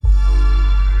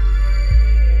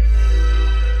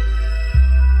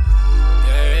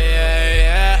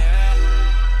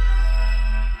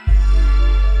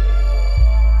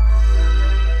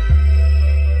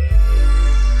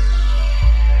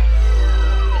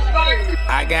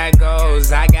I got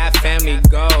goals, I got family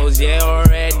goals. Yeah,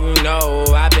 already you know.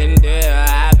 I've been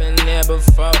there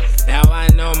before. Now I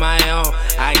know my own.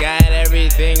 I got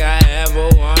everything I ever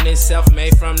wanted,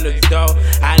 self-made from the dough.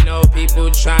 I know people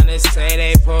tryna say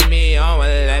they put me on,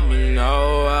 well let me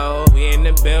know. We in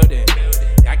the building,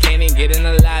 I can't even get in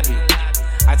the lobby.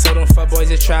 I told them fuck boys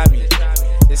to try me.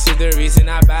 This is the reason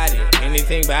I body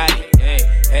anything body.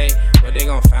 Hey, but they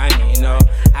gon' find me, you know.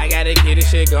 I gotta get this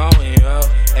shit going, yo.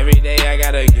 Every day I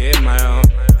gotta get my own,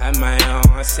 at my own.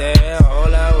 I said,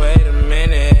 hold up, wait a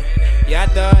minute. Y'all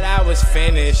thought I was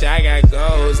finished, I got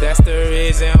goals. That's the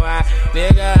reason why,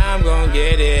 nigga, I'm gon'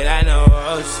 get it. I know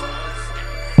us.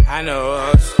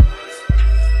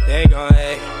 They gon'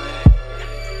 hate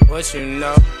what you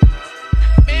know.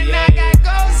 Man, yeah. I got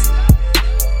goals.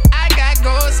 I got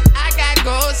goals. I got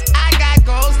goals. I got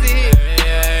goals to hit.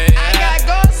 I got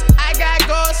goals. I got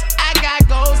goals. I got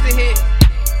goals to hit.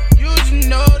 You should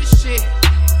know the shit.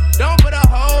 Don't put a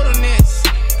hold on this,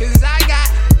 cause I got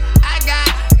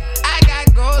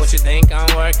goals. What you think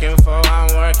I'm working for? I'm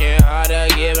working hard to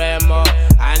give it more.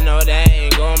 I know that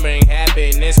ain't gon' bring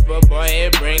happiness, but boy,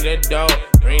 it bring the dough.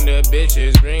 Bring the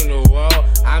bitches, bring the woe.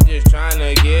 I'm just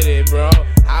tryna get it, bro.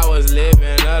 I was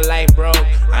living a life broke.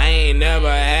 I ain't never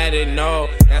had it, no.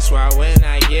 That's why when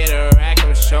I get a rack,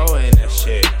 I'm showing that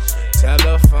shit.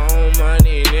 Telephone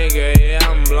money, nigga, yeah,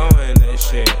 I'm blowing that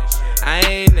shit. I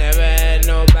ain't never had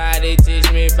nobody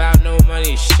teach me about no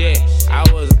money shit. I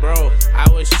was broke, I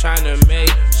was tryna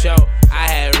make sure I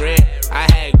had rent, I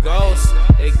had goals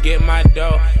to get my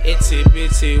dough. Itsy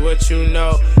bitsy, what you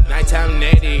know? Nighttime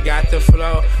Netty got the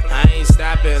flow. I ain't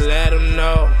stopping, let them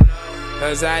know.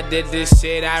 Cause I did this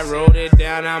shit, I wrote it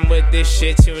down. I'm with this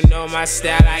shit, you know my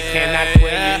style. I cannot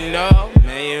quit, you know.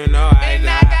 Man, you know I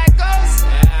got goals.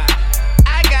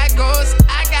 I got goals,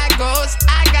 I got goals,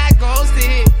 I got goals to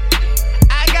hit.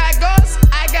 I got goals,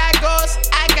 I got goals,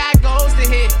 I got goals to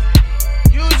hit.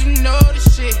 You should know the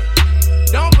shit.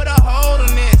 Don't put a hold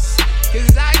on this,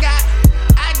 cause I got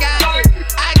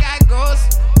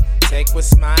goals. Take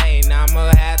what's mine,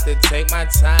 I'ma have to take my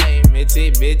time.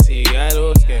 Itsy bitty, I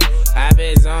lose it.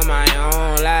 Habits on my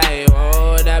own life,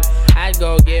 hold up. I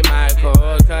go get my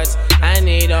cold cuts. I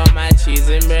need all my cheese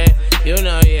and bread. You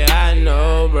know, yeah, I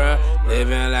know, bruh.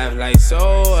 Living life like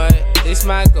so what? It's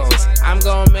my goals. I'm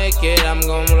gon' make it, I'm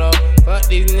gon' blow. Fuck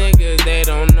these niggas, they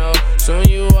don't know. Soon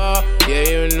you all, yeah,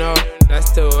 you know.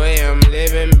 That's the way I'm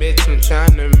living, bitch. I'm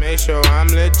tryna make sure I'm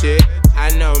legit. I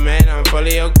know, man, I'm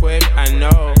fully equipped. I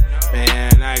know,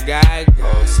 man, I got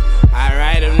goals. I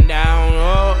write them down,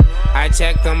 oh. I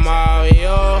check them all,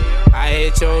 yo. I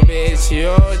hit your bitch,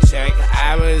 yo. Check.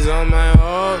 I was on my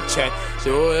own check.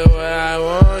 Do it what I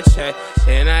want, check.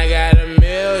 Then I got a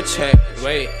meal check.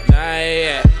 Wait, not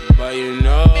yet, but you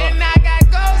know. Man, I got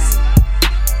goals.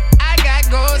 I got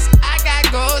goals. I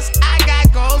got goals. I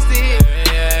got goals to hit.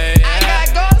 I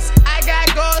got goals. I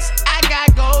got goals. I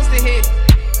got goals to hit.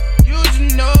 You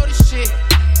should know the shit.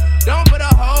 Don't put a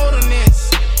hold on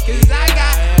this, cause I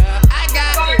got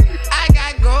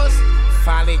goals.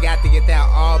 Finally got to get that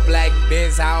all black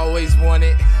Benz I always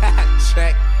wanted.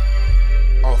 Check.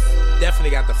 Oh, definitely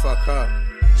got to fuck her.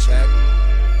 Check.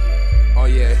 Oh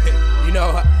yeah, you know,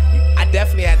 I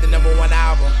definitely had the #1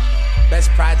 album, best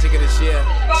project of this year.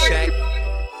 Check.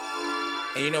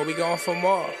 And you know we going for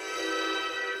more.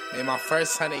 Made my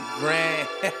first 100 grand.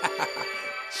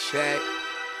 Check.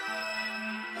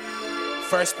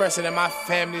 First person in my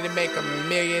family to make $1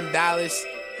 million.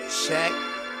 Check.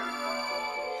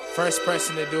 First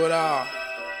person to do it all.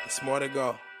 It's more to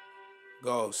go.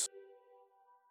 Goals.